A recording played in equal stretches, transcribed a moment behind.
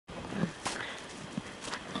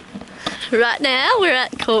right now we're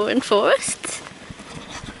at Corin Forest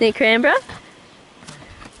near Canberra,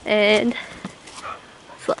 and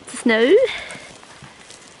there's lots of snow.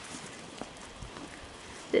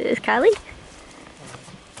 There's Kylie.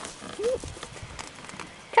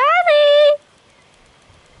 Kylie!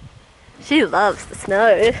 She loves the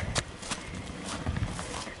snow.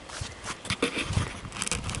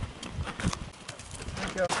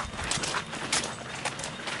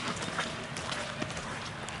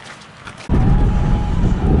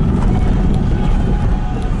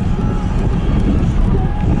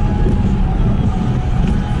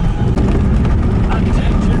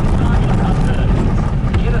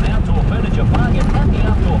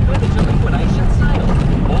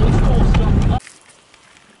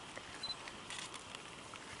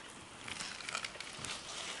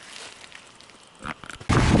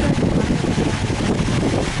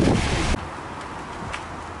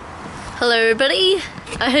 Hello everybody,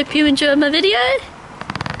 I hope you enjoyed my video.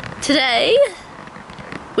 Today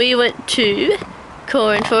we went to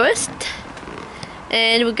Corin Forest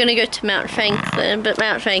and we're gonna go to Mount Franklin, but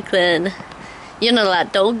Mount Franklin, you're not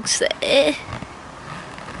allowed dogs there.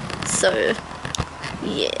 So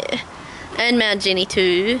yeah, and Mount Ginny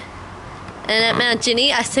too. And at Mount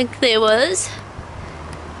Ginny I think there was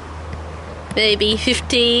maybe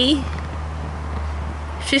 50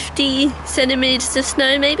 centimeters of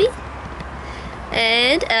snow maybe.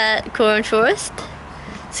 And at Corin Forest,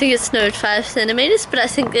 I think it snowed 5 centimeters, but I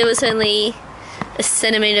think there was only a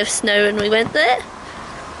centimeter of snow when we went there.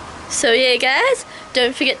 So yeah guys,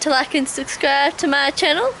 don't forget to like and subscribe to my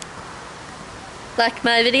channel. Like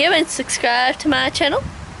my video and subscribe to my channel.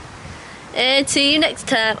 And see you next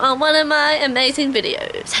time on one of my amazing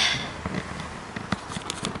videos.